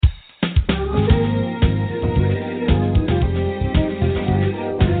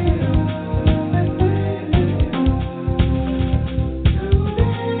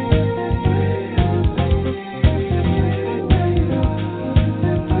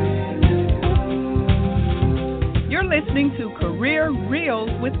listening to Career Reels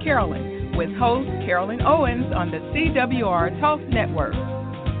with Carolyn, with host Carolyn Owens on the CWR Talk Network.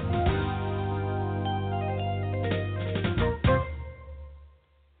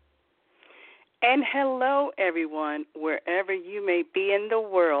 And hello, everyone, wherever you may be in the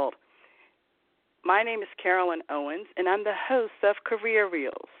world. My name is Carolyn Owens, and I'm the host of Career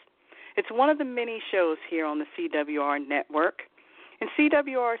Reels. It's one of the many shows here on the CWR network, and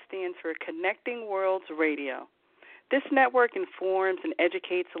CWR stands for Connecting Worlds Radio. This network informs and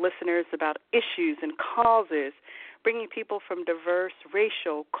educates listeners about issues and causes, bringing people from diverse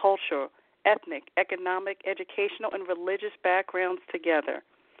racial, cultural, ethnic, economic, educational, and religious backgrounds together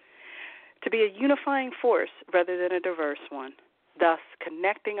to be a unifying force rather than a diverse one, thus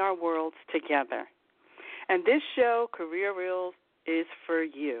connecting our worlds together. And this show, Career Reels, is for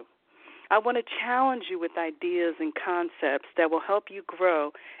you. I want to challenge you with ideas and concepts that will help you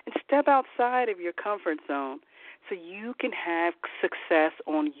grow and step outside of your comfort zone so you can have success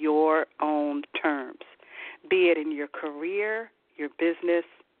on your own terms, be it in your career, your business,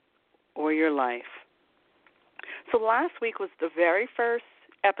 or your life. So last week was the very first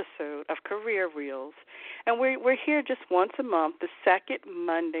episode of Career Reels, and we're here just once a month, the second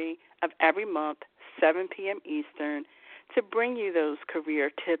Monday of every month, 7 p.m. Eastern, to bring you those career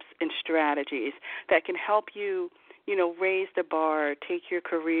tips and strategies that can help you, raise the bar, take your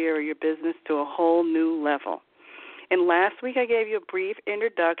career or your business to a whole new level. And last week I gave you a brief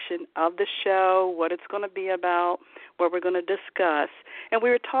introduction of the show, what it's going to be about, what we're going to discuss, and we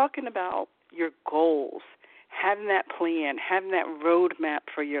were talking about your goals, having that plan, having that roadmap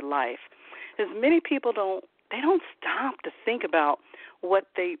for your life. Because many people don't stop to think about what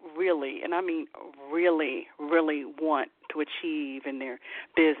they really, and I mean really, really want to achieve in their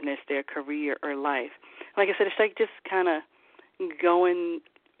business, their career, or life. Like I said, it's like just kind of going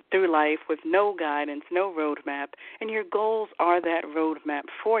through life with no guidance, no roadmap, and your goals are that roadmap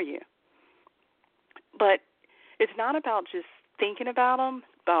for you. But it's not about just thinking about them,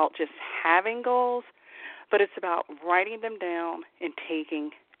 about just having goals, but it's about writing them down and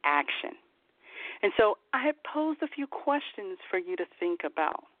taking action. And so I have posed a few questions for you to think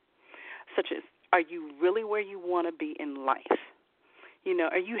about, such as, are you really where you want to be in life?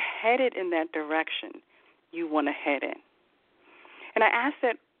 Are you headed in that direction you want to head in? And I asked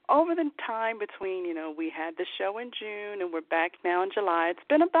that over the time between, we had the show in June and we're back now in July. It's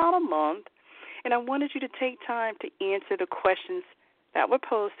been about a month, and I wanted you to take time to answer the questions that were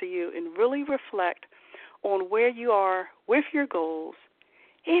posed to you and really reflect on where you are with your goals,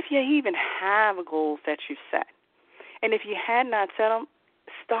 if you even have goals that you set. And if you had not set them,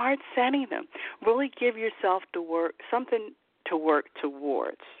 start setting them. Really give yourself something to work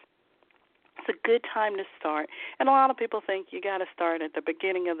towards. It's a good time to start. And a lot of people think you got to start at the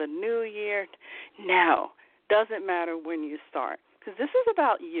beginning of the new year. No, doesn't matter when you start. Because this is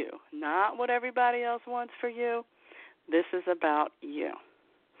about you, not what everybody else wants for you. This is about you.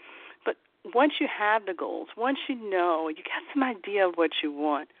 Once you have the goals, once you know, you got some idea of what you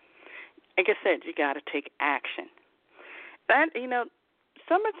want, like I said, you got to take action. That,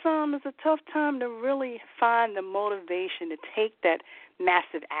 summertime is a tough time to really find the motivation to take that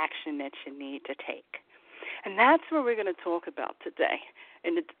massive action that you need to take. And that's what we're going to talk about today.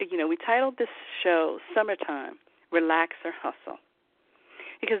 And, we titled this show, Summertime, Relax or Hustle.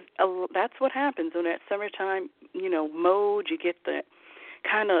 Because that's what happens in that summertime, mode. You get the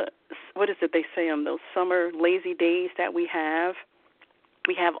kind of, what is it they say on those summer lazy days that we have?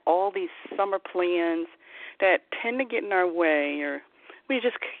 We have all these summer plans that tend to get in our way, or we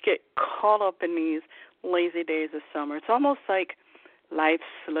just get caught up in these lazy days of summer. It's almost like life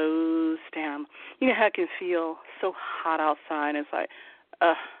slows down. You know how it can feel so hot outside, and it's like,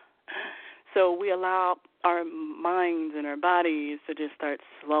 So we allow our minds and our bodies to just start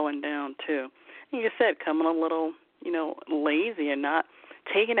slowing down too. And like I said, coming a little, lazy and not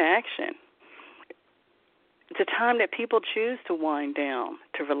taking action. It's a time that people choose to wind down,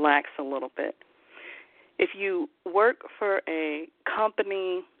 to relax a little bit. If you work for a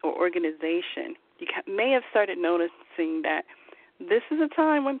company or organization, you may have started noticing that this is a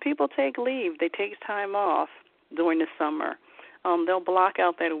time when people take leave. They take time off during the summer. They'll block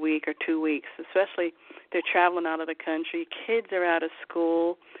out that week or 2 weeks, especially if they're traveling out of the country. Kids are out of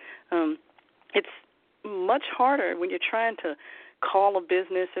school. It's much harder when you're trying to call a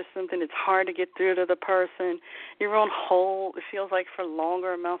business or something. It's hard to get through to the person. You're on hold, it feels like, for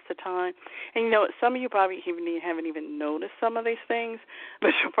longer amounts of time. And, some of you probably haven't even noticed some of these things,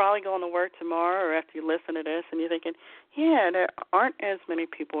 but you're probably going to work tomorrow or after you listen to this, and you're thinking, yeah, there aren't as many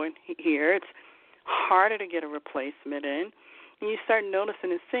people in here. It's harder to get a replacement in. and you start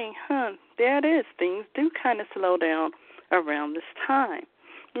noticing and seeing, there it is. Things do kind of slow down around this time.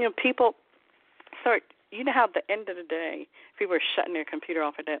 People start, how at the end of the day, people are shutting their computer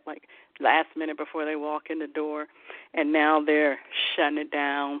off at that, like, last minute before they walk in the door, and now they're shutting it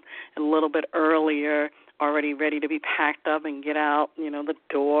down a little bit earlier, already ready to be packed up and get out, the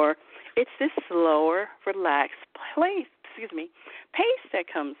door. It's this slower, relaxed pace that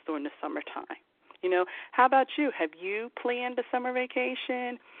comes during the summertime. How about you? Have you planned a summer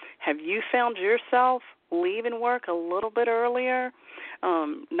vacation? Have you found yourself leaving work a little bit earlier,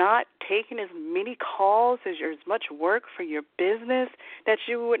 not taking as many calls as much work for your business that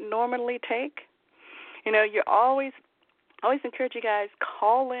you would normally take? You're always encourage you guys,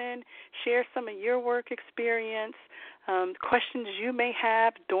 call in, share some of your work experience, questions you may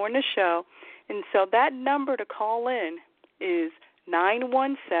have during the show. And so that number to call in is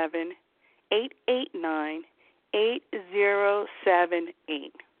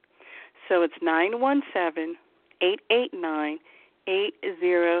 917-889-8078. So it's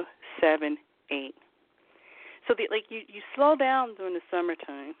 917-889-8078. So you slow down during the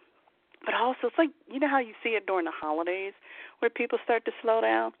summertime, but also it's like, how you see it during the holidays where people start to slow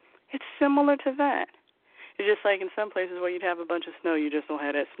down? It's similar to that. It's just like in some places where you'd have a bunch of snow, you just don't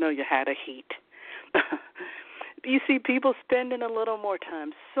have that snow, you had a heat. You see people spending a little more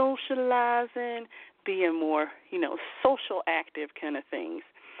time socializing, being more, social active kind of things.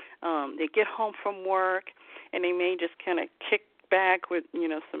 They get home from work and they may just kind of kick back with,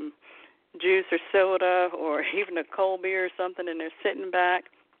 some juice or soda or even a cold beer or something, and they're sitting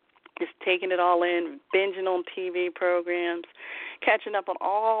back, just taking it all in, binging on TV programs, catching up on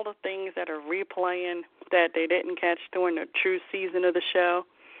all the things that are replaying that they didn't catch during the true season of the show.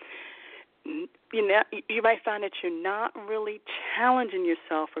 You might find that you're not really challenging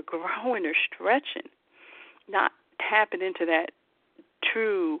yourself or growing or stretching, not tapping into that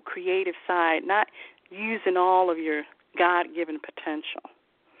true creative side, not using all of your God-given potential.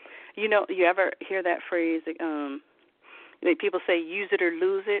 You ever hear that phrase, people say use it or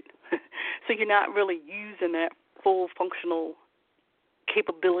lose it? So you're not really using that full functional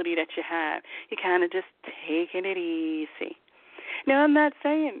capability that you have. You're kind of just taking it easy. Now, I'm not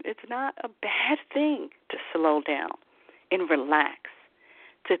saying it's not a bad thing to slow down and relax,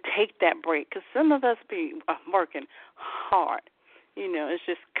 to take that break, because some of us be working hard. It's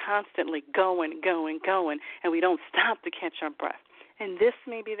just constantly going, and we don't stop to catch our breath. And this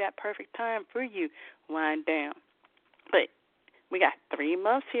may be that perfect time for you, wind down. But we got 3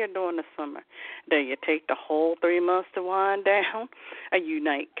 months here during the summer. Do you take the whole 3 months to wind down? Are you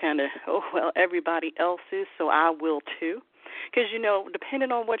like kind of, everybody else is, so I will too? Because,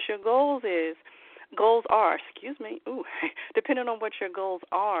 depending on what your depending on what your goals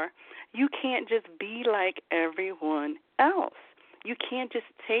are, you can't just be like everyone else. You can't just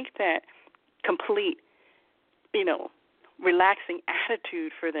take that complete, relaxing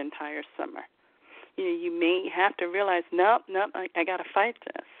attitude for the entire summer. You may have to realize, nope, I got to fight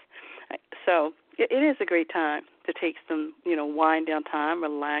this. So it is a great time to take some, wind down time,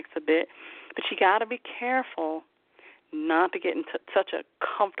 relax a bit. But you got to be careful not to get into such a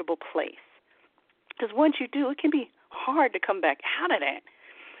comfortable place. Because once you do, it can be hard to come back out of that.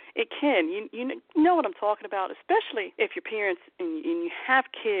 It can. You know what I'm talking about, especially if your parents and you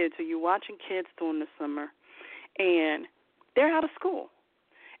have kids or you're watching kids during the summer and they're out of school.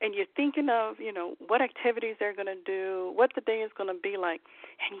 And you're thinking of, what activities they're going to do, what the day is going to be like,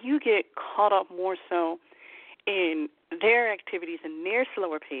 and you get caught up more so in their activities and their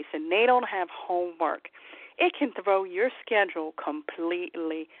slower pace, and they don't have homework. It can throw your schedule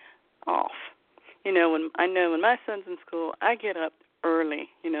completely off. When my son's in school, I get up early,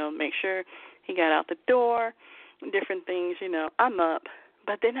 make sure he got out the door, different things, I'm up.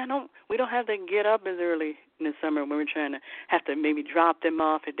 But then we don't have to get up as early in the summer when we're trying to have to maybe drop them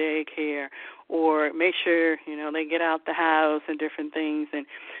off at daycare or make sure, they get out the house and different things. And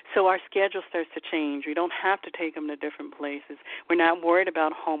so our schedule starts to change. We don't have to take them to different places. We're not worried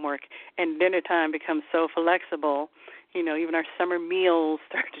about homework. And dinner time becomes so flexible. Even our summer meals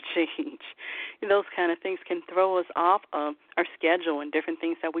start to change. Those kind of things can throw us off of our schedule and different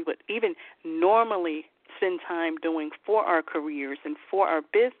things that we would even normally spend time doing for our careers and for our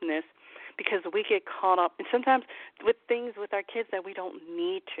business, because we get caught up and sometimes with things with our kids that we don't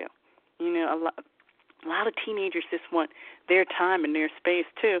need to. A lot of teenagers just want their time and their space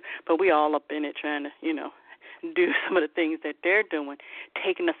too, but we all up in it trying to, do some of the things that they're doing,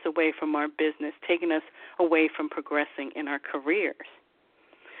 taking us away from our business, taking us away from progressing in our careers.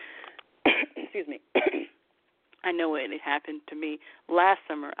 Excuse me. I know it happened to me last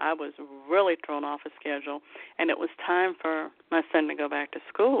summer. I was really thrown off a schedule, and it was time for my son to go back to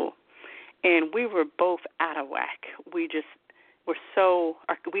school. And we were both out of whack. We just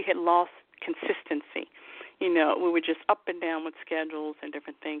we had lost consistency. We were just up and down with schedules and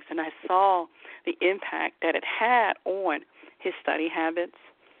different things. And I saw the impact that it had on his study habits,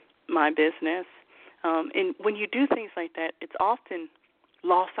 my business. And when you do things like that, it's often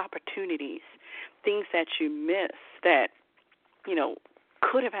lost opportunities, things that you miss that,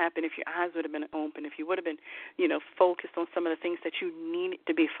 could have happened if your eyes would have been open, if you would have been, focused on some of the things that you needed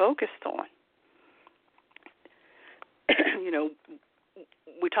to be focused on.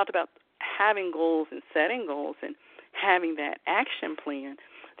 We talked about having goals and setting goals and having that action plan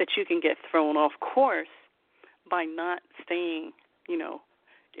that you can get thrown off course by not staying,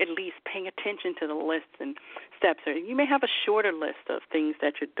 at least paying attention to the lists and steps. Or you may have a shorter list of things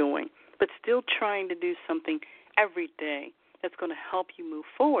that you're doing, but still trying to do something every day that's going to help you move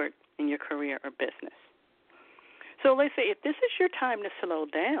forward in your career or business. So let's say if this is your time to slow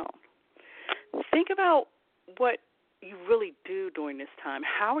down, think about what you really do during this time.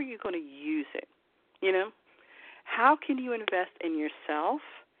 How are you going to use it? How can you invest in yourself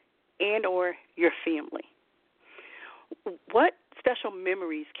and or your family? What special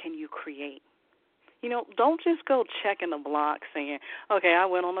memories can you create? Don't just go checking the block saying, okay, I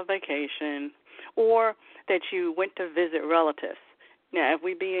went on a vacation, or that you went to visit relatives. Now, if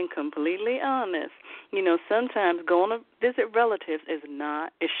we're being completely honest, sometimes going to visit relatives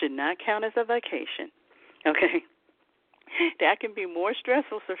it should not count as a vacation, okay? That can be more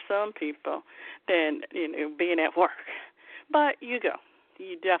stressful for some people than being at work. But you go.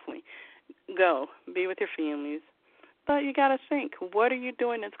 You definitely go. Be with your families. But you got to think, what are you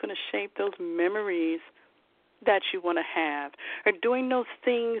doing that's going to shape those memories that you want to have? Or doing those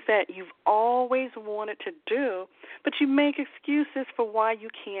things that you've always wanted to do, but you make excuses for why you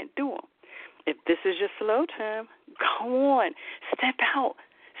can't do them. If this is your slow time, go on. Step out.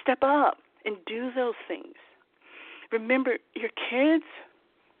 Step up and do those things. Remember, your kids,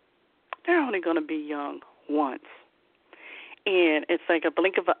 they're only going to be young once. And it's like a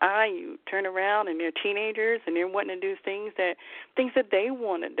blink of an eye. You turn around and they're teenagers and they're wanting to do things that they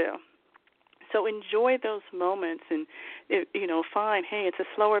want to do. So enjoy those moments and, find, hey, it's a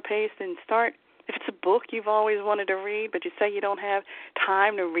slower pace and start. If it's a book you've always wanted to read, but you say you don't have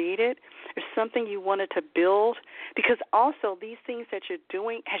time to read it, or something you wanted to build, because also these things that you're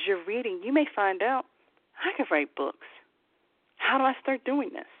doing as you're reading, you may find out, I could write books. How do I start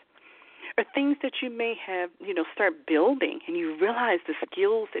doing this? Or things that you may have, start building, and you realize the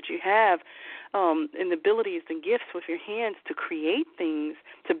skills that you have and the abilities and gifts with your hands to create things,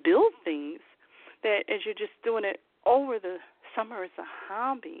 to build things, that as you're just doing it over the summer as a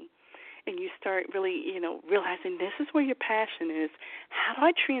hobby, and you start really, realizing this is where your passion is. How do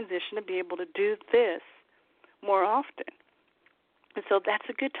I transition to be able to do this more often? And so that's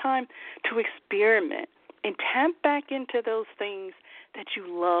a good time to experiment and tap back into those things that you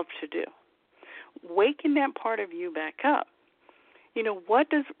love to do. Waking that part of you back up. And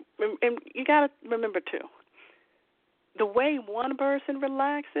you got to remember, too, the way one person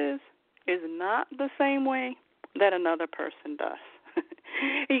relaxes is not the same way that another person does.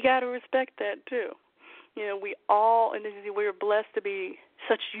 You got to respect that, too. We're blessed to be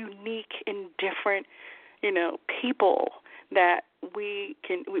such unique and different, people that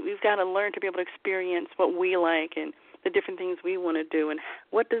we've got to learn to be able to experience what we like and the different things we want to do, and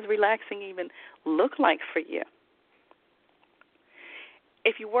what does relaxing even look like for you?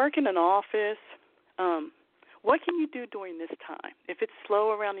 If you work in an office, what can you do during this time? If it's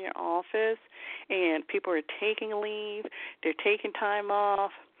slow around your office and people are taking leave, they're taking time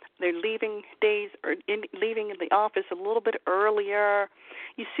off, they're leaving leaving the office a little bit earlier,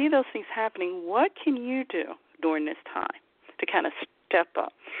 you see those things happening. What can you do during this time to kind of step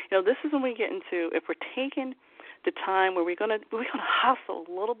up? This is when we get into, if we're taking the time where we're gonna hustle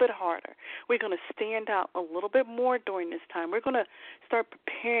a little bit harder. We're gonna stand out a little bit more during this time. We're gonna start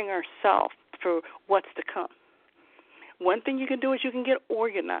preparing ourselves for what's to come. One thing you can do is you can get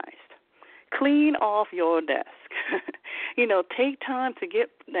organized. Clean off your desk. Take time to get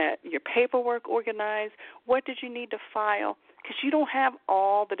your paperwork organized. What did you need to file? Because you don't have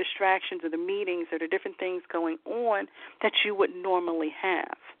all the distractions or the meetings or the different things going on that you would normally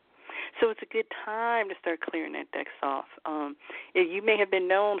have. So it's a good time to start clearing that desk off. You may have been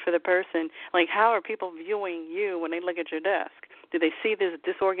known for the person, like how are people viewing you when they look at your desk? Do they see this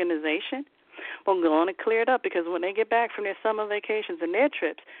disorganization? Well, go on and clear it up, because when they get back from their summer vacations and their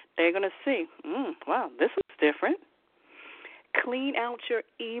trips, they're going to see, wow, this looks different. Clean out your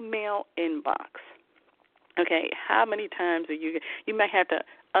email inbox. Okay, how many times are you might have to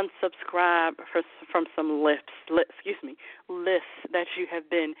unsubscribe from some lists that you have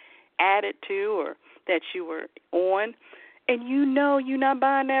been added to or that you were on, and you know you're not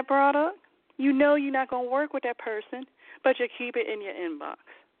buying that product. You know you're not going to work with that person, but you keep it in your inbox.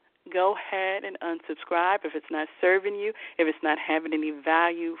 Go ahead and unsubscribe if it's not serving you, if it's not having any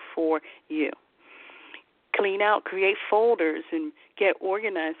value for you. Clean out, create folders, and get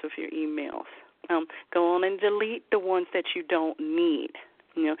organized with your emails. Go on and delete the ones that you don't need.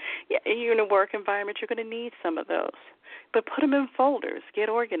 Yeah, you're in a work environment, you're going to need some of those. But put them in folders. Get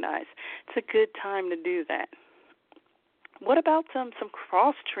organized. It's a good time to do that. What about some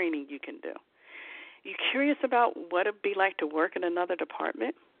cross-training you can do? You curious about what it'd be like to work in another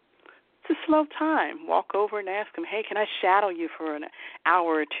department? It's a slow time. Walk over and ask them, hey, can I shadow you for an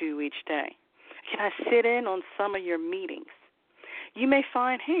hour or two each day? Can I sit in on some of your meetings? You may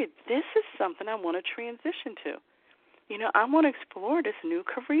find, hey, this is something I want to transition to. I want to explore this new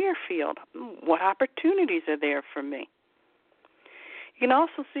career field. What opportunities are there for me? You can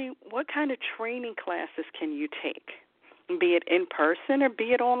also see what kind of training classes can you take, be it in person or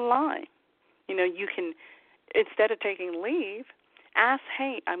be it online. You can, instead of taking leave, ask,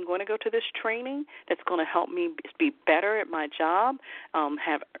 hey, I'm going to go to this training that's going to help me be better at my job,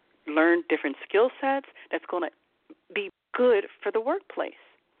 have learned different skill sets that's going to be good for the workplace.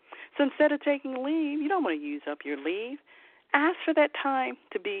 So instead of taking leave, you don't want to use up your leave. Ask for that time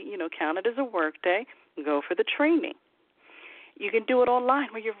to be, counted as a work day. Go for the training. You can do it online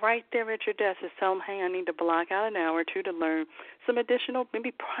where you're right there at your desk. Just tell them, hey, I need to block out an hour or two to learn some additional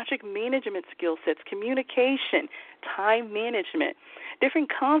maybe project management skill sets, communication, time management, different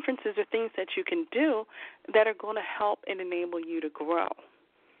conferences or things that you can do that are going to help and enable you to grow.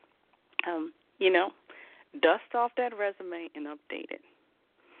 Dust off that resume and update it.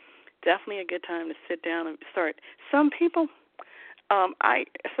 Definitely a good time to sit down and start. Some people, I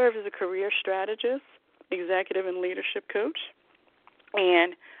serve as a career strategist, executive and leadership coach,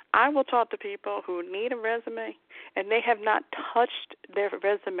 and I will talk to people who need a resume, and they have not touched their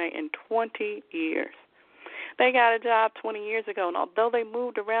resume in 20 years. They got a job 20 years ago, and although they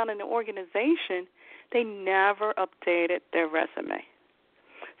moved around in the organization, they never updated their resume.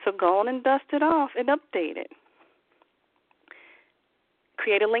 So go on and dust it off and update it.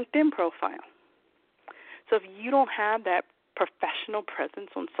 Create a LinkedIn profile. So if you don't have that professional presence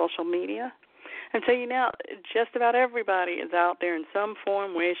on social media, and tell you now, just about everybody is out there in some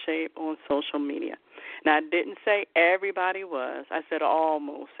form, way, shape on social media. Now, I didn't say everybody was. I said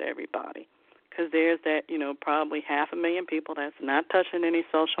almost everybody, because there's that, probably 500,000 people that's not touching any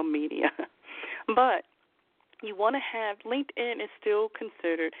social media. But you want to have, LinkedIn is still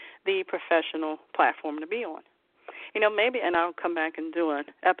considered the professional platform to be on. Maybe, and I'll come back and do an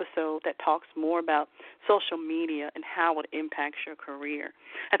episode that talks more about social media and how it impacts your career.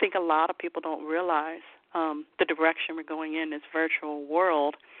 I think a lot of people don't realize the direction we're going in this virtual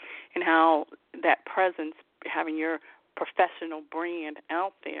world and how that presence, having your professional brand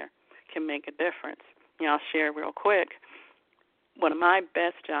out there, can make a difference. I'll share real quick. One of my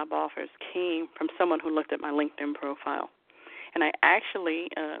best job offers came from someone who looked at my LinkedIn profile. And I actually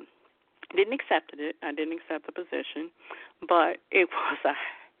didn't accept it. I didn't accept the position, but it was a,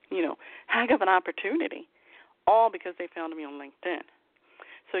 heck of an opportunity, all because they found me on LinkedIn.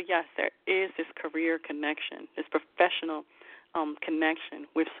 So, yes, there is this career connection, this professional connection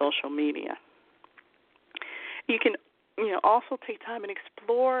with social media. You can, also take time and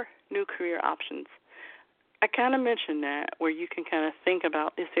explore new career options. I kind of mentioned that, where you can kind of think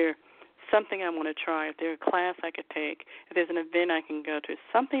about, is there something I want to try, if there's a class I could take, if there's an event I can go to,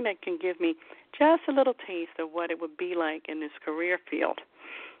 something that can give me just a little taste of what it would be like in this career field.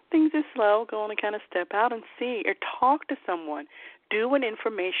 Things are slow. Go on and kind of step out and see, or talk to someone. Do an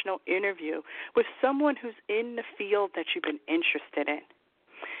informational interview with someone who's in the field that you've been interested in.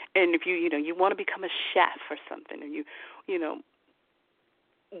 And if you want to become a chef or something, or you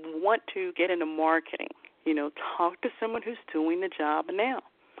want to get into marketing, talk to someone who's doing the job now.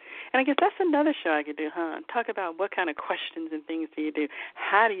 And I guess that's another show I could do, Talk about what kind of questions and things do you do.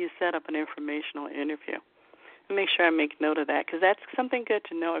 How do you set up an informational interview? And make sure I make note of that, because that's something good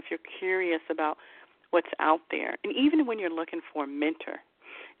to know if you're curious about what's out there. And even when you're looking for a mentor,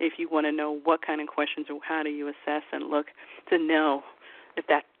 if you want to know what kind of questions or how do you assess and look to know if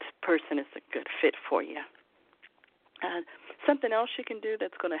that person is a good fit for you. Something else you can do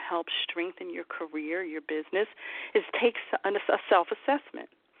that's going to help strengthen your career, your business, is take a self-assessment.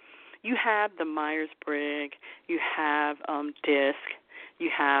 You have the Myers-Briggs, you have DISC, you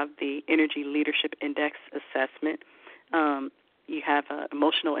have the Energy Leadership Index assessment, you have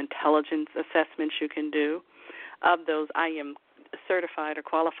emotional intelligence assessments you can do. of those, I am certified or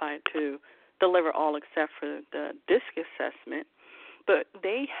qualified to deliver all except for the DISC assessment. But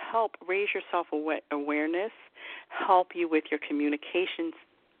they help raise your self-awareness, help you with your communication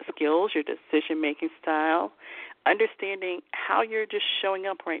skills, your decision-making style, understanding how you're just showing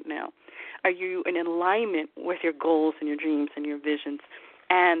up right now. Are you in alignment with your goals and your dreams and your visions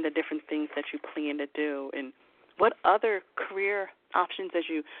and the different things that you plan to do? And what other career options as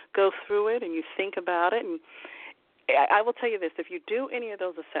you go through it and you think about it? And I will tell you this, if you do any of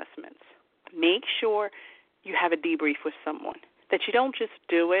those assessments, make sure you have a debrief with someone, that you don't just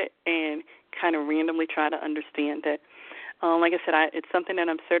do it and kind of randomly try to understand it. Like I said, it's something that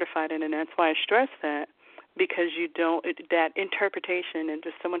I'm certified in, and that's why I stress that, because that interpretation and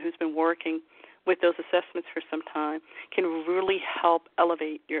just someone who's been working with those assessments for some time can really help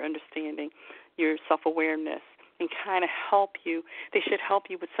elevate your understanding, your self-awareness, and kind of help you. They should help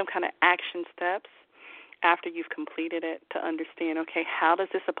you with some kind of action steps after you've completed it to understand, okay, how does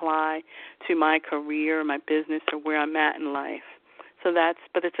this apply to my career, my business, or where I'm at in life?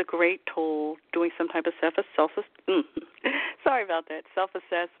 But it's a great tool, doing some type of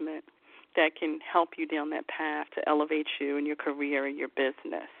self-assessment that can help you down that path to elevate you in your career and your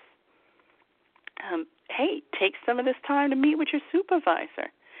business. Hey, take some of this time to meet with your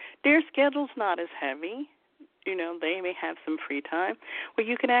supervisor. Their schedule's not as heavy. You know, they may have some free time where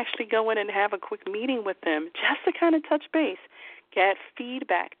you can actually go in and have a quick meeting with them just to kind of touch base, get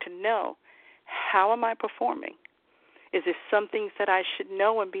feedback to know, how am I performing? Is there some things that I should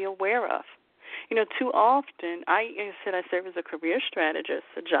know and be aware of? You know, too often, I serve as a career strategist,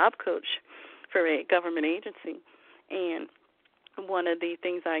 a job coach for a government agency, and one of the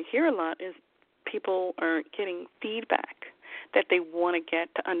things I hear a lot is people aren't getting feedback that they want to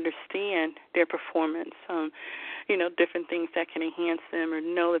get to understand their performance, different things that can enhance them or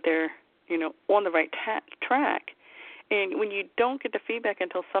know that they're, on the right track. And when you don't get the feedback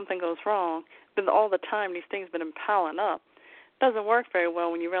until something goes wrong, then all the time these things have been piling up. It doesn't work very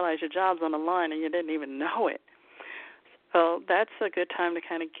well when you realize your job's on the line and you didn't even know it. So that's a good time to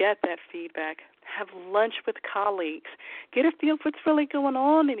kind of get that feedback. Have lunch with colleagues. Get a feel for what's really going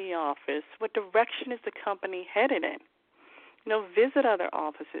on in the office. What direction is the company headed in? Visit other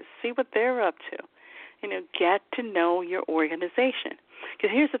offices. See what they're up to. Get to know your organization.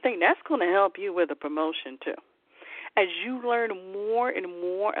 Because here's the thing, that's going to help you with a promotion too. As you learn more and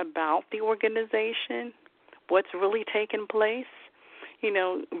more about the organization, what's really taking place,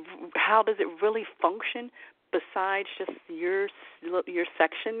 how does it really function besides just your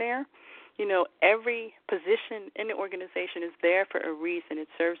section there? Every position in the organization is there for a reason. It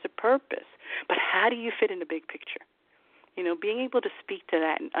serves a purpose. But how do you fit in the big picture? Being able to speak to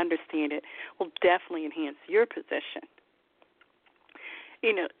that and understand it will definitely enhance your position.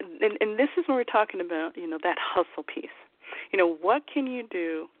 And this is when we're talking about, that hustle piece. What can you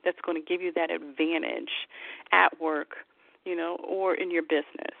do that's going to give you that advantage at work, or in your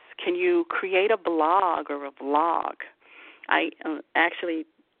business? Can you create a blog or a vlog? I actually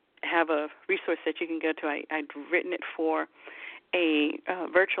have a resource that you can go to. I'd written it for a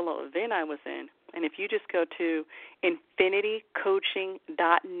virtual event I was in. And if you just go to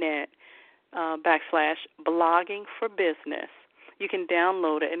infinitycoaching.net /blogging for business, you can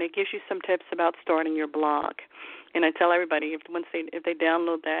download it, and it gives you some tips about starting your blog. And I tell everybody, if they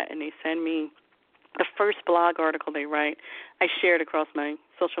download that and they send me the first blog article they write, I share it across my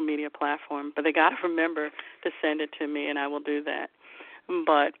social media platform. But they got to remember to send it to me, and I will do that.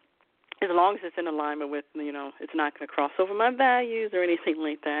 But as long as it's in alignment with, it's not going to cross over my values or anything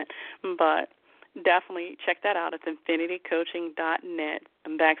like that. But definitely check that out. It's infinitycoaching.net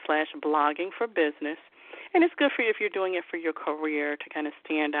 /blogging for business. And it's good for you if you're doing it for your career to kind of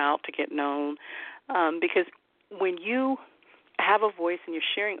stand out, to get known. Because when you have a voice and you're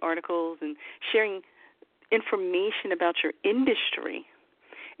sharing articles and sharing information about your industry,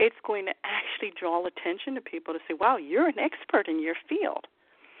 it's going to actually draw attention to people to say, wow, you're an expert in your field.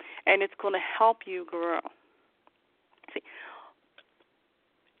 And it's going to help you grow. See,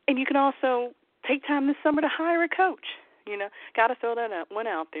 and you can also take time this summer to hire a coach. Got to throw that one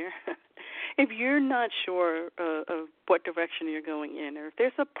out there. If you're not sure of what direction you're going in, or if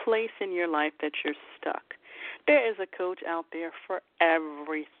there's a place in your life that you're stuck, there is a coach out there for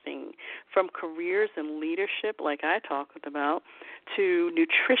everything, from careers and leadership, like I talked about, to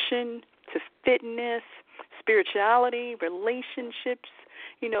nutrition, to fitness, spirituality, relationships.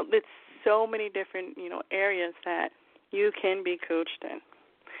 It's so many different, areas that you can be coached in.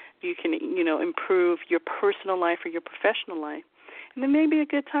 You can, improve your personal life or your professional life. And then may be a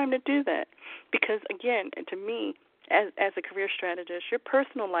good time to do that. Because, again, to me, as a career strategist, your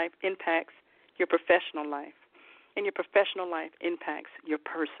personal life impacts your professional life. and your professional life impacts your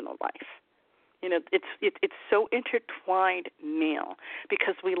personal life. You know, it's so intertwined now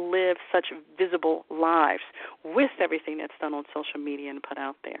because we live such visible lives with everything that's done on social media and put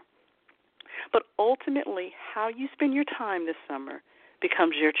out there. But ultimately, how you spend your time this summer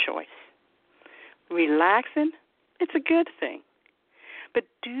becomes your choice. Relaxing, it's a good thing. But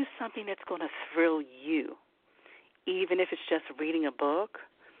do something that's going to thrill you, even if it's just reading a book.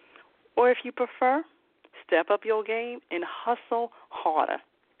 Or if you prefer, step up your game and hustle harder.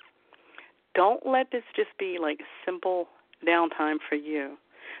 Don't let this just be like simple downtime for you.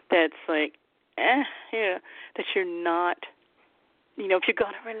 That's like, that you're not, if you're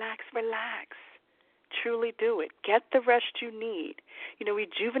going to relax. Truly do it. Get the rest you need.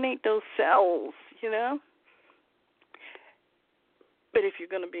 Rejuvenate those cells, But if you're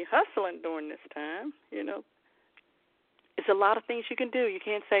going to be hustling during this time, it's a lot of things you can do. You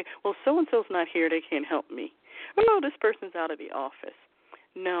can't say, well, so-and-so's not here, they can't help me. Or no, this person's out of the office.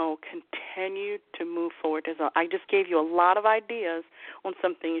 No, continue to move forward. I just gave you a lot of ideas on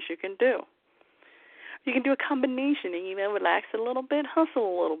some things you can do. You can do a combination and, relax a little bit, hustle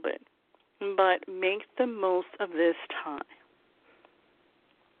a little bit. But make the most of this time.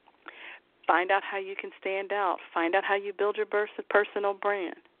 Find out how you can stand out. Find out how you build your personal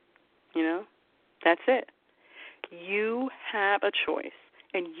brand. That's it. You have a choice,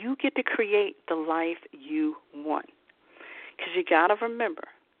 and you get to create the life you want. Because you got to remember,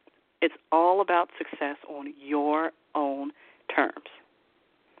 it's all about success on your own terms.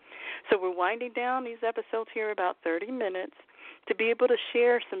 So we're winding down these episodes here about 30 minutes to be able to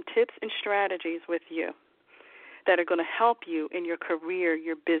share some tips and strategies with you that are going to help you in your career,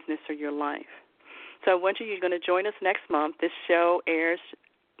 your business, or your life. So you're going to join us next month. This show airs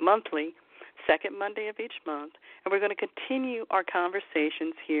monthly, second Monday of each month, and we're going to continue our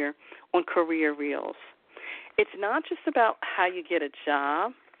conversations here on Career Reels. It's not just about how you get a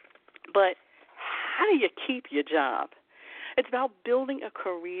job, but how do you keep your job? It's about building a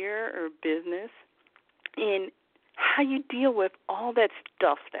career or business and how you deal with all that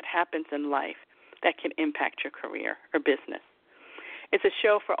stuff that happens in life that can impact your career or business. It's a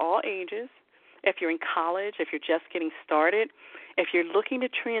show for all ages. If you're in college, if you're just getting started, if you're looking to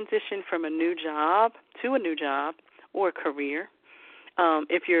transition from a new job to a new job or a career,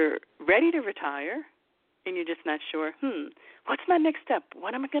 if you're ready to retire and you're just not sure, what's my next step?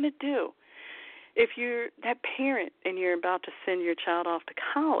 What am I going to do? If you're that parent and you're about to send your child off to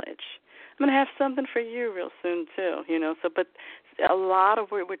college, I'm going to have something for you real soon too, but a lot of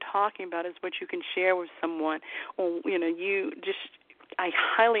what we're talking about is what you can share with someone. I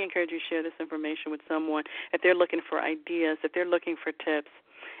highly encourage you to share this information with someone if they're looking for ideas, if they're looking for tips,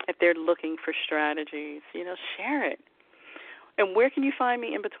 if they're looking for strategies, share it. And where can you find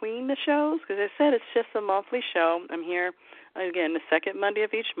me in between the shows? Because I said it's just a monthly show. I'm here, again, the second Monday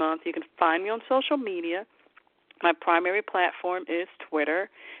of each month. You can find me on social media. My primary platform is Twitter,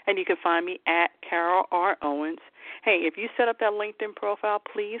 and you can find me at Carol R. Owens. Hey, if you set up that LinkedIn profile,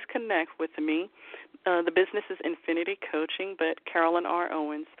 please connect with me. The business is Infinity Coaching, but Carolyn R.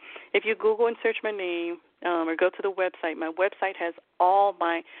 Owens. If you Google and search my name or go to the website, my website has all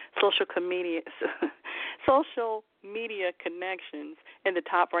my social media connections in the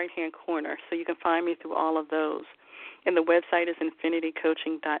top right-hand corner, so you can find me through all of those. And the website is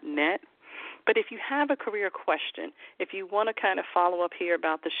infinitycoaching.net. But if you have a career question, if you want to kind of follow up here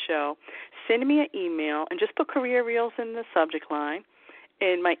about the show, send me an email and just put Career Reels in the subject line.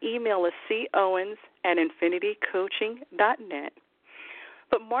 And my email is cowens@infinitycoaching.net.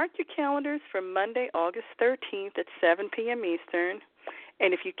 But mark your calendars for Monday, August 13th at 7 p.m. Eastern.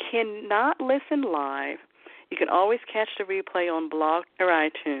 And if you cannot listen live, you can always catch the replay on Blog or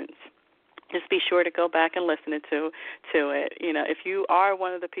iTunes. Just be sure to go back and listen to it. If you are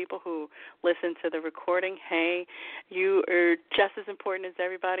one of the people who listen to the recording, hey, you are just as important as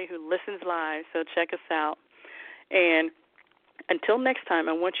everybody who listens live, so check us out. And until next time,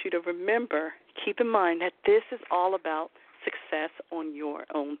 I want you to remember, keep in mind that this is all about success on your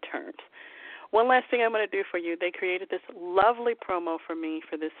own terms. One last thing I'm going to do for you, they created this lovely promo for me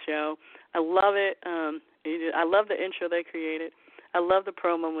for this show. I love it. I love the intro they created. I love the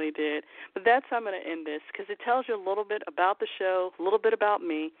promo we did. But that's how I'm going to end this because it tells you a little bit about the show, a little bit about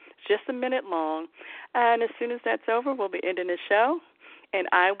me. It's just a minute long. And as soon as that's over, we'll be ending the show. And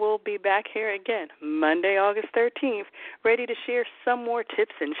I will be back here again Monday, August 13th, ready to share some more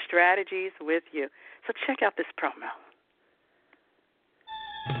tips and strategies with you. So check out this promo.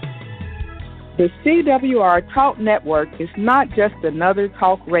 The CWR Talk Network is not just another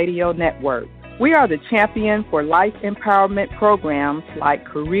talk radio network. We are the champion for life empowerment programs like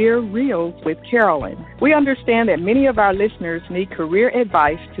Career Reels with Carolyn. We understand that many of our listeners need career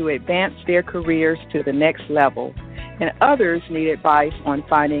advice to advance their careers to the next level, and others need advice on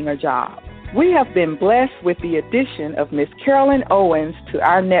finding a job. We have been blessed with the addition of Ms. Carolyn Owens to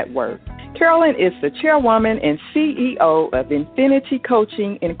our network. Carolyn is the chairwoman and CEO of Infinity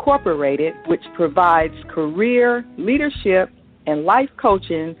Coaching Incorporated, which provides career, leadership, and life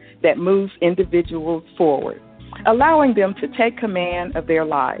coaching that moves individuals forward, allowing them to take command of their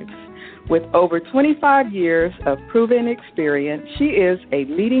lives. With over 25 years of proven experience, she is a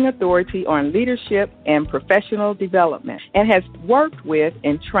leading authority on leadership and professional development and has worked with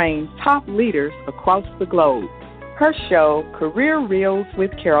and trained top leaders across the globe. Her show, Career Reels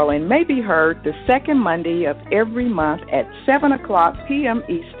with Carolyn, may be heard the second Monday of every month at 7 o'clock p.m.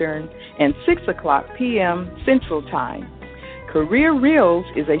 Eastern and 6 o'clock p.m. Central Time. Career Reels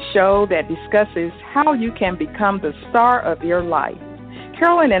is a show that discusses how you can become the star of your life.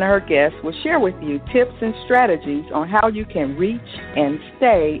 Carolyn and her guests will share with you tips and strategies on how you can reach and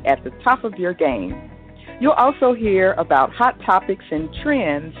stay at the top of your game. You'll also hear about hot topics and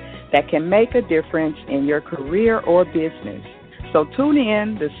trends that can make a difference in your career or business. So tune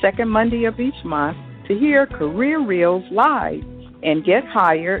in the second Monday of each month to hear Career Reels live and get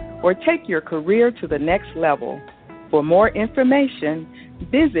hired or take your career to the next level. For more information,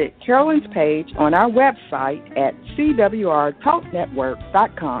 visit Carolyn's page on our website at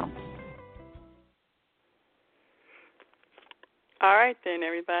cwrtalknetwork.com. All right then,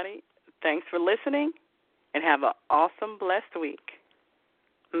 everybody. Thanks for listening, and have an awesome, blessed week.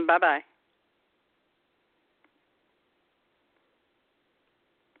 Bye-bye.